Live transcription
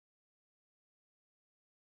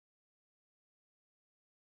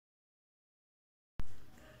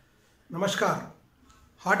Namaskar.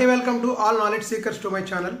 Hearty welcome to all knowledge seekers to my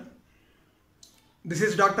channel. This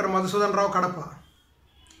is Dr. Madhusudan Rao Kadapa.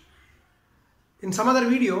 In some other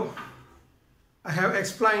video, I have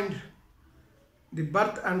explained the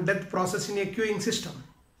birth and death process in a queuing system.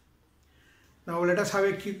 Now let us have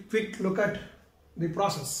a quick look at the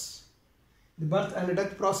process, the birth and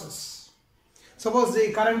death process. Suppose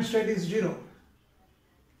the current state is 0.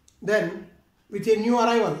 Then with a new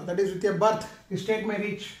arrival, that is with a birth, the state may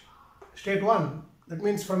reach state 1, that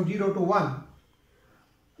means from 0 to 1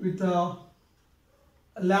 with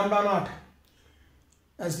lambda naught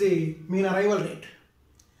as the mean arrival rate.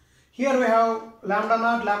 Here we have lambda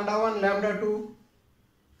naught, lambda 1, lambda 2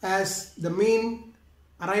 as the mean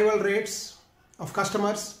arrival rates of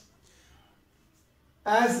customers,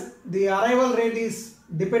 as the arrival rate is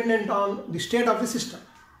dependent on the state of the system.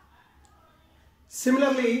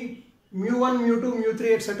 Similarly, mu1, mu2,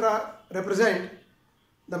 mu3 etc. represent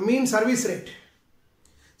the mean service rate.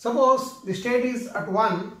 Suppose the state is at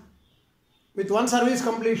 1, with one service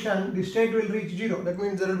completion the state will reach 0, that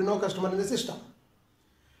means there will be no customer in the system.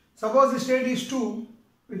 Suppose the state is 2,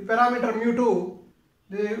 with parameter mu2,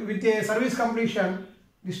 with a service completion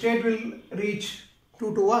the state will reach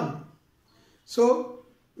 2 to 1. So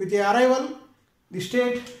with the arrival the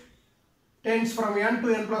state tends from n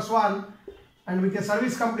to n plus 1, and with a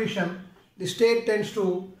service completion the state tends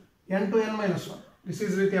to n to n minus 1. This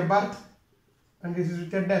is with a birth and this is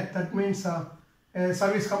with a death, that means a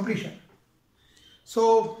service completion.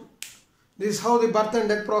 So this is how the birth and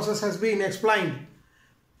death process has been explained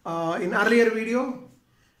in earlier video.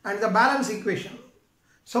 And the balance equation,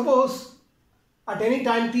 suppose at any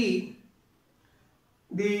time t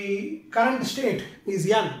the current state is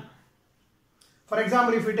n. For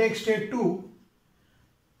example, if we take state 2,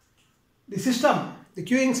 the system, the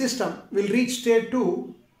queuing system will reach state 2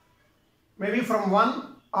 maybe from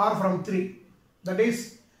 1 or from 3. That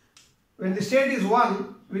is, when the state is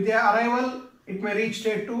 1, with the arrival it may reach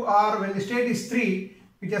state 2, or when the state is 3,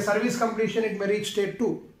 with a service completion it may reach state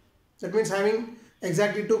 2. That means having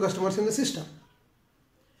exactly 2 customers in the system.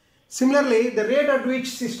 Similarly, the rate at which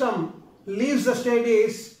system leaves the state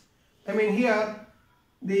is, here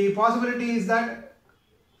the possibility is that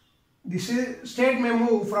the state may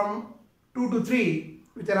move from 2 to 3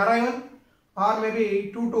 with an arrival, or maybe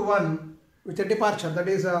 2 to 1 with a departure, that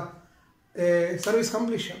is a service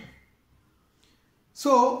completion.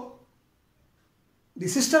 So the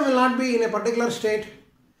system will not be in a particular state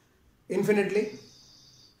infinitely.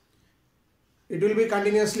 It will be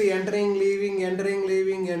continuously entering, leaving, entering,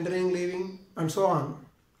 leaving, entering, leaving, and so on.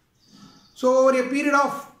 So over a period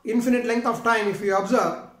of infinite length of time, if you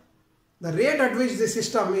observe, the rate at which the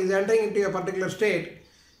system is entering into a particular state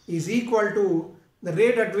is equal to the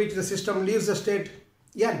rate at which the system leaves the state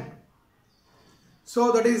n.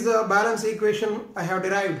 So that is the balance equation I have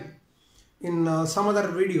derived in some other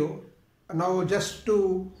video. Now just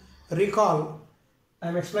to recall, I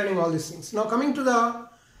am explaining all these things. Now coming to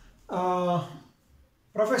the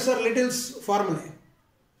Professor Little's formulae.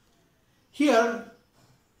 Here,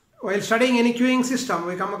 while studying any queuing system,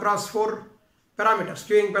 we come across 4 parameters,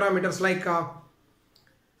 queuing parameters, like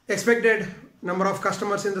expected number of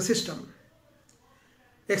customers in the system,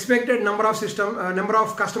 expected number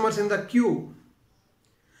of customers in the queue,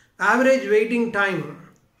 average waiting time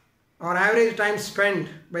or average time spent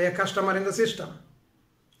by a customer in the system,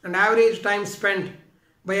 and average time spent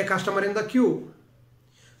by a customer in the queue.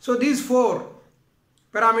 So these 4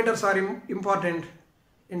 parameters are important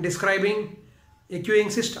in describing a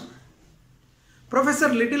queuing system. Professor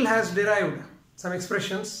Little has derived some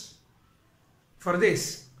expressions for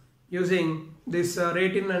this using this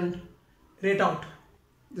rate in and rate out.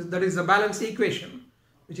 That is the balance equation,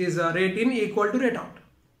 which is rate in equal to rate out.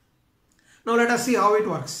 Now let us see how it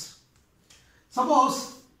works.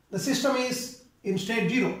 Suppose the system is in state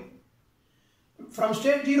 0. From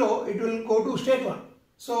state 0 it will go to state 1.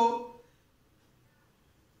 So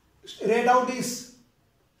rate out is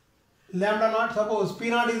lambda naught. Suppose P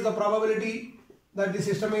naught is the probability that the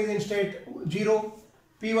system is in state 0,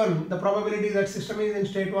 P1 the probability that system is in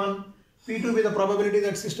state 1, P2 with the probability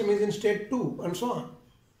that system is in state 2, and so on.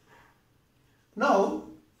 Now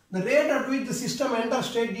the rate at which the system enters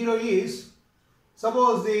state 0 is,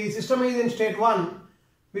 suppose the system is in state 1,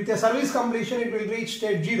 with a service completion it will reach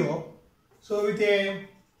state 0. So with a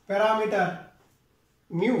parameter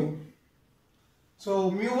mu,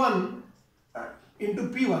 so mu1 into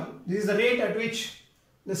P1, this is the rate at which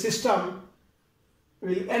the system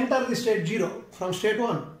will enter the state 0 from state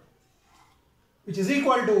 1, which is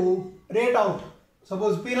equal to rate out.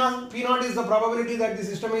 Suppose P naught is the probability that the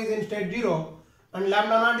system is in state 0, and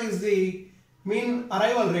lambda naught is the mean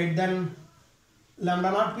arrival rate, then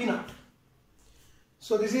lambda naught p naught.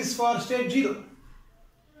 So this is for state 0.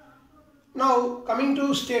 Now coming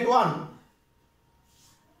to state 1,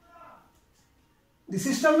 the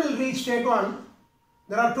system will reach state 1.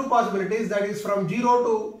 There are two possibilities, that is from 0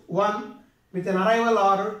 to 1 with an arrival,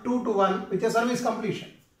 or 2 to 1 with a service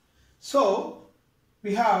completion. So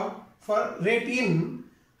we have for rate in,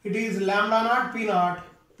 it is lambda naught p naught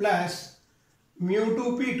plus mu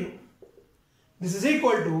 2 p2. This is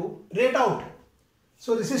equal to rate out.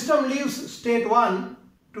 So the system leaves state 1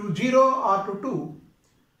 to 0 or to 2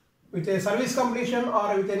 with a service completion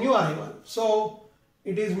or with a new arrival. So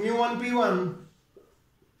it is mu 1 p1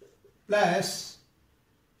 plus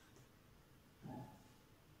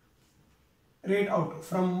rate out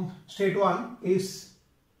from state 1 is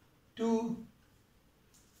 2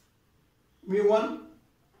 mu 1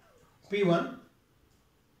 p1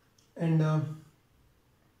 and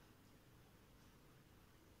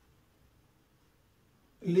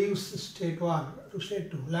leaves state 1 to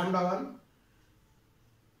state 2, lambda 1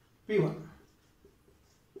 p1.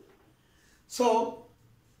 So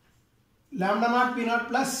lambda naught p naught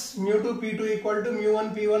plus mu 2 p2 equal to mu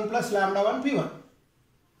 1 p1 plus lambda 1 p1.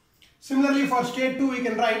 Similarly for state 2 we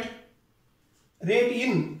can write rate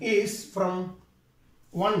in is from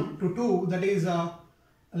 1 to 2, that is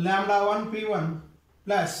lambda 1 p1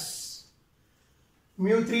 plus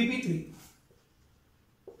mu 3 p3.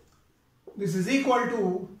 This is equal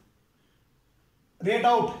to rate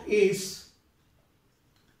out is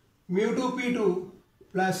mu 2 p2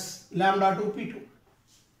 plus lambda 2 p2,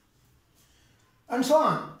 and so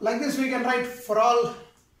on. Like this we can write for all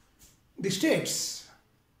the states.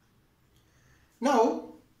 Now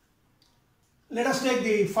let us take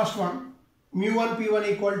the first one, mu 1 p1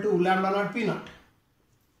 equal to lambda naught p naught.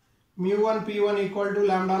 Mu 1 p1 equal to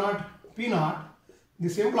lambda naught p naught.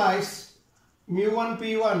 This implies mu 1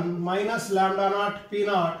 p1 minus lambda naught p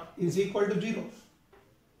naught is equal to 0.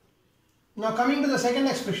 Now coming to the second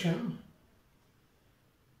expression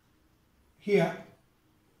here,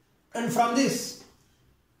 and from this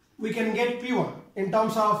we can get p1 in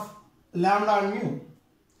terms of lambda and mu.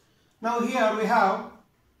 Now here we have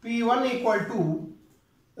p1 equal to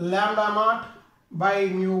lambda naught by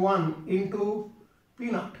mu 1 into p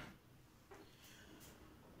naught.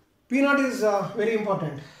 P naught is very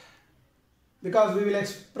important because we will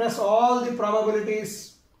express all the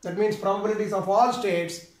probabilities, that means probabilities of all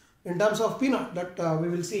states in terms of p naught, that we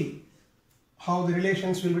will see how the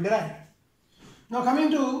relations will be derived. Now coming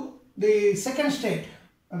to the second state,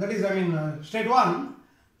 that is state 1,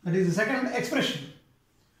 that is the second expression.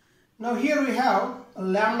 Now here we have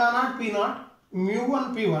lambda naught p naught mu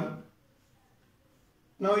 1 p1.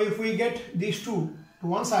 Now if we get these two to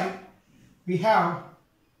one side, we have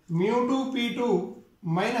mu 2 p2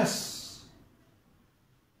 minus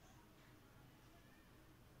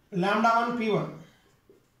lambda 1 p1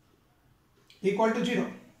 equal to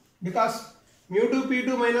 0, because mu 2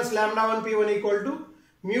 p2 minus lambda 1 p1 equal to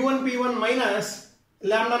mu 1 p1 minus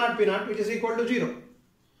lambda naught p naught, which is equal to 0.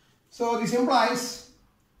 So this implies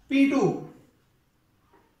p2,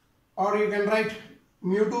 or you can write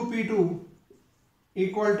mu 2 p2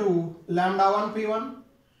 equal to lambda 1 p1.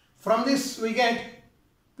 From this we get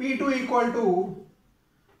p2 equal to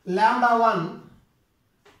lambda 1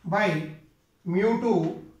 by mu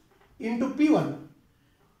 2 into p1,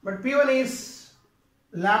 but p1 is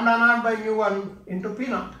lambda naught by mu 1 into p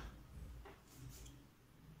naught.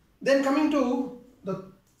 Then coming to the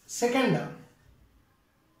second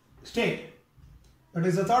state, that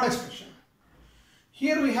is the third expression.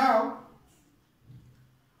 Here we have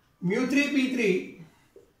mu 3 p3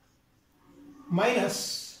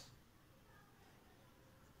 minus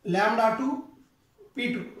lambda 2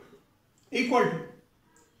 p2 equal to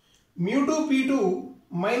mu 2 p2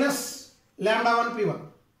 minus lambda 1 p1.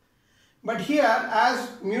 But here, as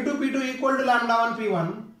mu 2 p2 equal to lambda 1 p1,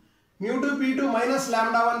 mu 2 p2 minus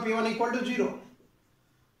lambda 1 p1 equal to 0.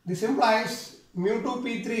 This implies mu 2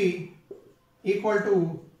 p3 equal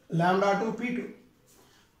to lambda 2 p2,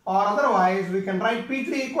 or otherwise we can write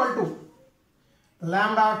p3 equal to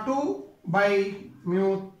lambda 2 by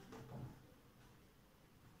mu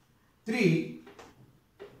 3,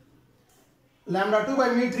 lambda 2 by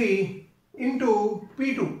mu 3 into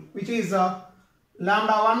p2, which is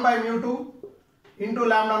lambda 1 by mu 2 into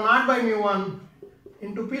lambda naught by mu 1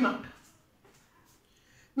 into p naught.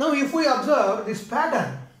 Now if we observe this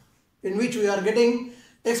pattern in which we are getting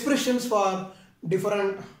expressions for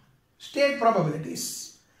different state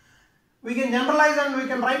probabilities, we can generalize and we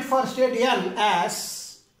can write for state n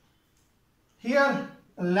as here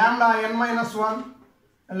lambda n minus 1,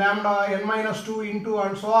 lambda n minus 2 into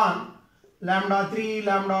and so on. lambda 3,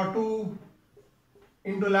 lambda 2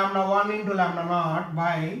 into lambda 1 into lambda naught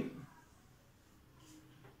by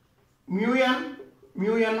mu n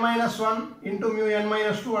minus 1 into mu n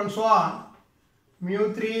minus 2 and so on,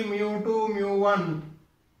 mu 3, mu 2, mu 1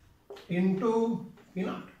 into P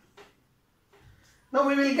naught. Now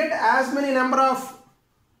we will get as many number of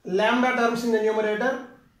lambda terms in the numerator,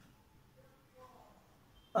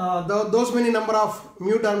 those many number of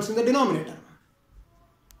mu terms in the denominator.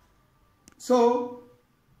 So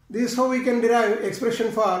this is how we can derive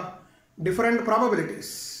expression for different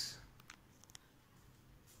probabilities.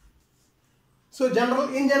 So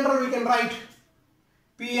in general we can write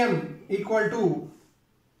Pn equal to,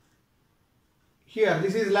 here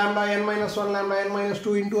this is lambda n minus 1, lambda n minus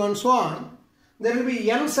 2 into and so on. There will be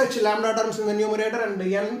n such lambda terms in the numerator and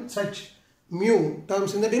n such mu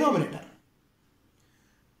terms in the denominator.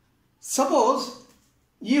 Suppose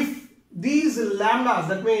if these lambdas,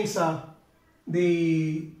 that means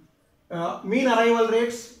the mean arrival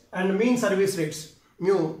rates and mean service rates,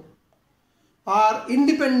 mu, are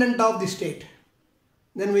independent of the state,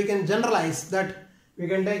 then we can generalize that we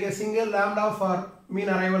can take a single lambda for mean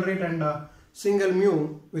arrival rate and single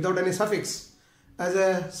mu without any suffix as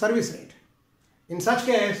a service rate. In such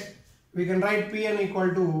case, we can write Pn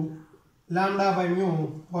equal to lambda by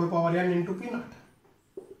mu whole power n into P naught.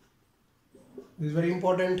 This is very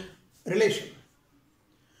important relation.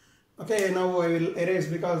 Okay, now I will erase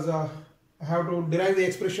because I have to derive the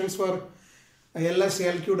expressions for LS,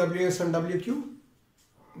 LQ, WS and WQ.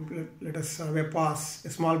 Let us have a pause, a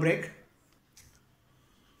small break.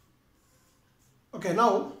 Okay,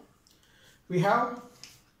 now we have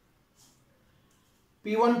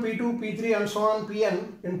P1, P2, P3 and so on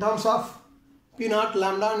Pn in terms of P naught,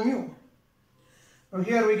 lambda and mu. Now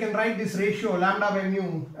here we can write this ratio lambda by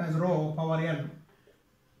mu as rho power n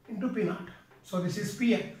into P naught. So this is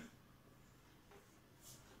Pn.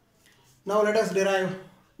 Now let us derive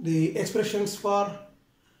the expressions for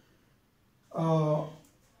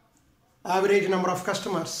average number of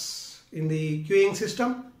customers in the queuing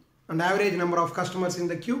system and average number of customers in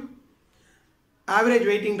the queue, average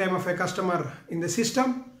waiting time of a customer in the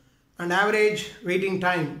system and average waiting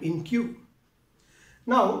time in queue.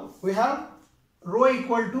 Now we have rho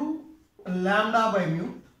equal to lambda by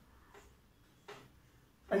mu,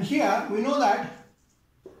 and here we know that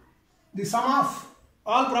the sum of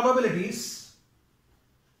all probabilities,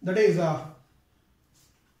 that is 0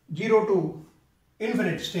 to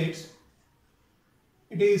infinite states,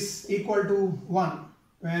 it is equal to 1,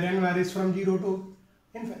 where n varies from 0 to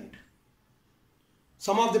infinite.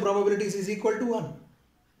 Sum of the probabilities is equal to 1.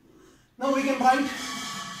 Now we can write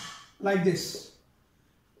like this.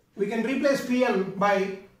 We can replace Pn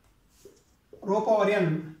by rho power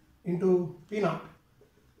n into P naught.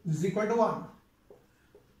 This is equal to 1,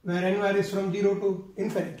 where n varies from 0 to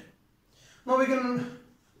infinite. Now we can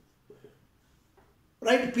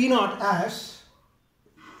write P naught as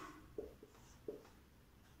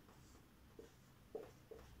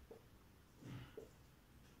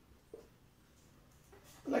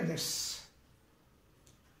like this.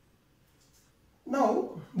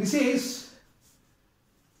 Now this is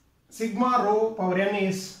sigma rho power n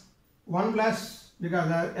is 1 plus, because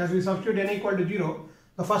as we substitute n equal to 0,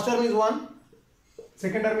 the first term is 1,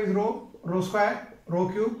 second term is rho square, rho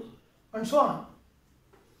cube and so on.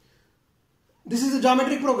 This is the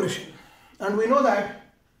geometric progression, and we know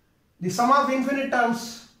that the sum of infinite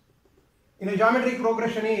terms in a geometric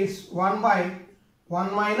progression is 1 by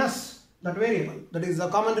 1 minus that variable, that is the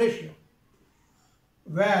common ratio,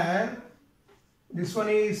 where this one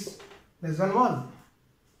is less than 1.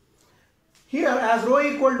 Here, as rho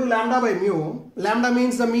equal to lambda by mu, lambda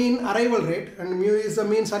means the mean arrival rate and mu is the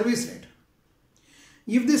mean service rate.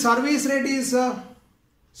 If the service rate is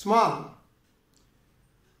small,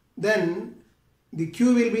 then the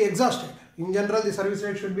Q will be exhausted. In general, the service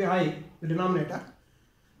rate should be high, the denominator.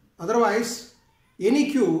 Otherwise,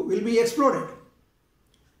 any Q will be exploded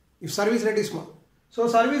if service rate is small. So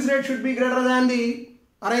service rate should be greater than the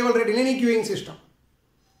arrival rate in any queuing system.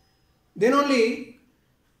 Then only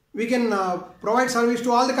we can provide service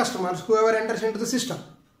to all the customers, whoever enters into the system.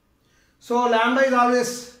 So lambda is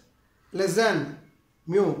always less than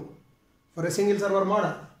mu for a single server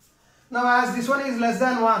model. Now as this one is less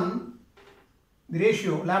than 1, the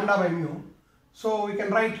ratio lambda by mu, so we can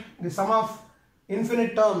write the sum of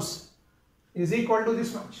infinite terms is equal to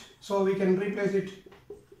this much. So we can replace it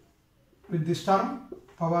with this term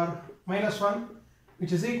power minus 1,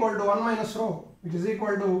 which is equal to 1 minus rho, which is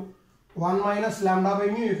equal to 1 minus lambda by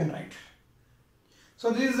mu, you can write.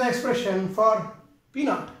 So this is the expression for P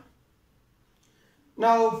naught.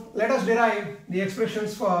 Now let us derive the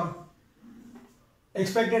expressions for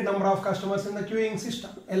expected number of customers in the queuing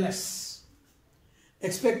system, LS.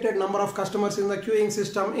 Expected number of customers in the queuing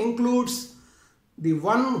system includes the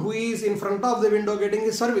one who is in front of the window getting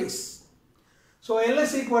the service. So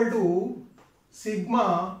LS equal to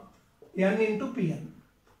sigma n into Pn,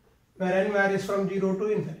 where n varies from 0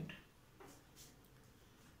 to infinite.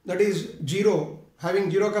 That is 0, having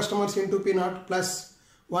 0 customers into P0 plus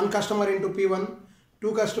 1 customer into P1,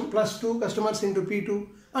 plus 2 customers into P2,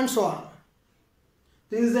 and so on.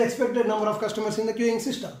 This is the expected number of customers in the queuing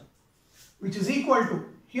system, which is equal to,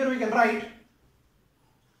 here we can write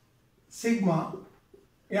sigma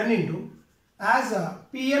n into, as a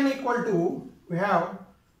Pn equal to, we have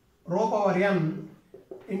rho power n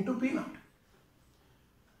into P0,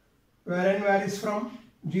 where n varies from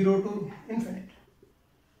 0 to infinite.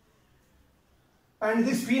 And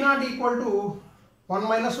this P0 equal to 1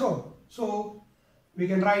 minus rho. So we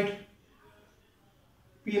can write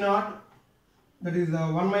P0, that is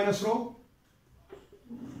 1 minus rho,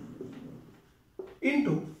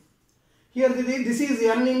 into, here this is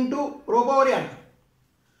n into rho power n.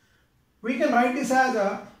 We can write this as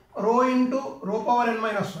a rho into rho power n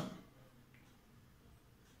minus 1.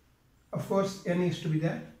 Of course, n is to be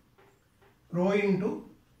there. Rho into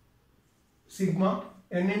sigma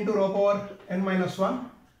n into rho power n minus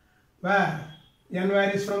 1, where n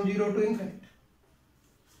varies from 0 to infinite.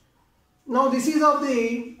 Now this is of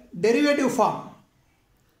the derivative form.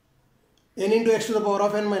 N into x to the power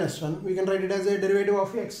of n minus 1. We can write it as a derivative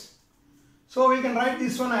of x. So we can write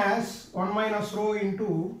this one as 1 minus rho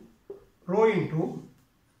into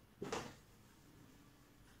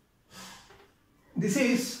this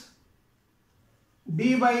is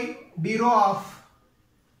d by d rho of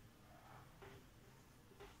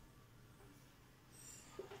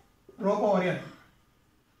rho power n,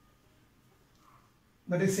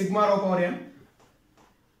 that is sigma rho power n,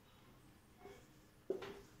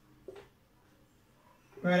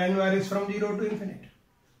 where n varies from 0 to infinite.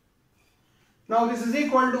 Now this is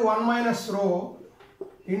equal to 1 minus rho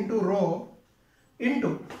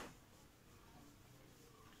into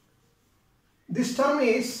this term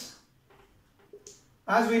is,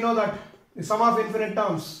 as we know that the sum of infinite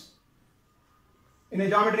terms in a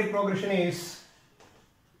geometric progression is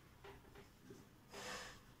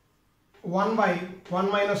 1 by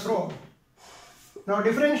 1 minus rho. Now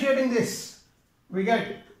differentiating this, we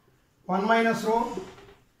get 1 minus rho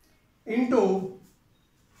into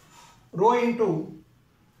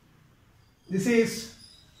this is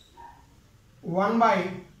 1 by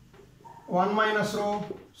 1 minus rho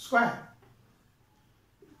square.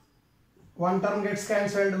 One term gets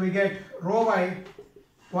cancelled, we get rho by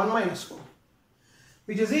 1 minus rho,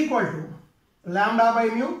 which is equal to lambda by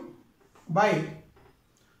mu by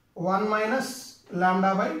 1 minus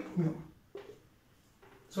lambda by mu.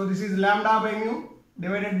 So this is lambda by mu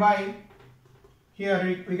divided by,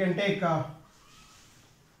 here we can take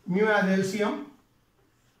mu as LCM,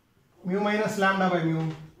 mu minus lambda by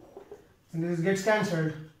mu, and this gets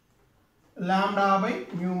cancelled, lambda by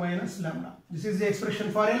mu minus lambda. This is the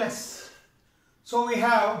expression for LS. So we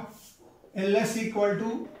have LS equal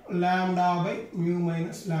to lambda by mu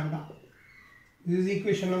minus lambda. This is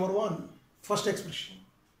equation number 1, first expression.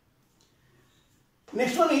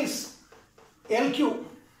 Next one is LQ.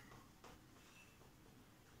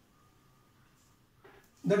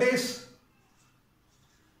 That is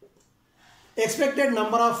expected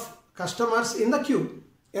number of customers in the queue.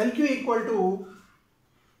 LQ equal to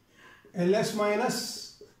LS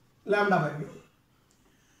minus lambda by mu.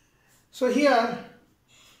 So here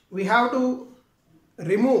we have to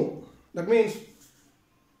remove, that means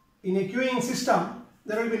in a queuing system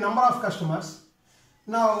there will be number of customers.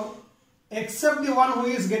 Now except the one who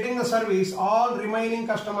is getting the service, all remaining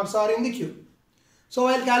customers are in the queue. So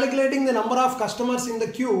while calculating the number of customers in the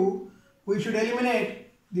queue, we should eliminate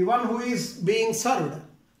the one who is being served.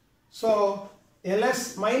 So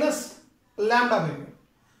LS minus lambda by mu.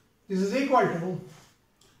 This is equal to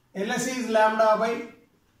LS is lambda by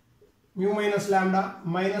mu minus lambda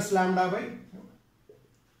by mu.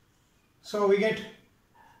 So we get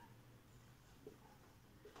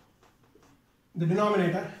the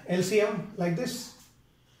denominator LCM like this,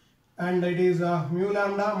 and it is mu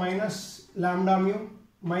lambda minus lambda mu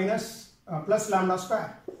minus plus lambda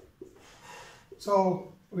square.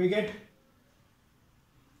 So we get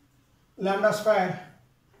lambda square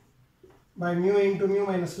by mu into mu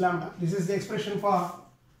minus lambda. This is the expression for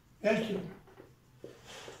LQ.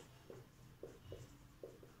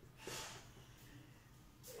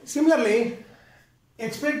 Similarly,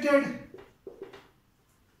 expected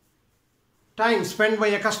time spent by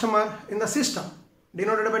a customer in the system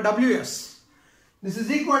denoted by WS. This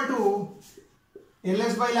is equal to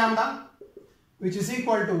ls by lambda, which is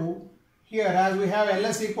equal to, here as we have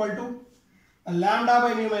ls equal to a lambda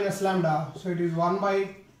by mu minus lambda, so it is 1 by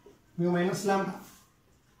mu minus lambda.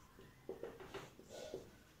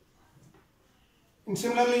 And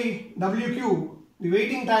similarly, WQ, the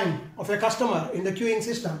waiting time of a customer in the queuing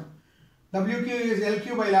system, WQ is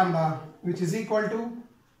LQ by lambda, which is equal to,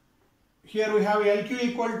 here we have LQ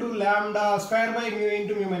equal to lambda square by mu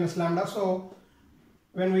into mu minus lambda. So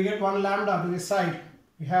when we get one lambda to this side,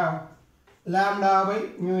 we have lambda by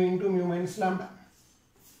mu into mu minus lambda.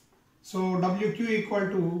 So WQ equal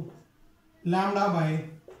to lambda by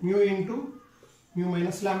mu into mu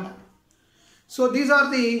minus lambda. So these are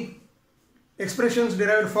the expressions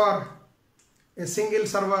derived for a single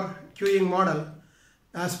server queuing model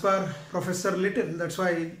as per Professor Little. That's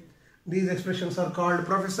why these expressions are called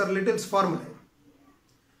Professor Little's formulae.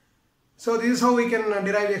 So this is how we can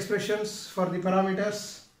derive expressions for the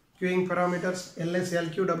parameters, queuing parameters ls,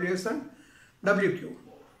 lq, ws and wq.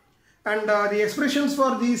 And the expressions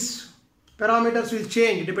for these parameters will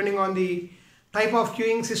change depending on the type of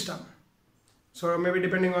queuing system. So maybe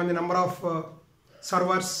depending on the number of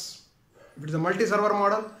servers. If it is a multi-server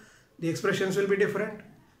model, the expressions will be different.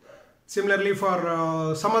 Similarly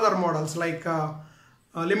for some other models like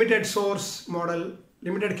limited source model,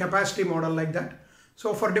 limited capacity model, like that.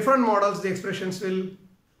 So for different models the expressions will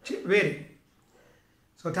vary.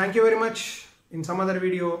 So thank you very much. In some other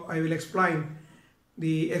video I will explain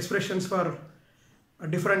the expressions for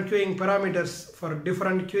different queuing parameters for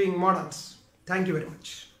different queuing models. Thank you very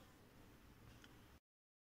much.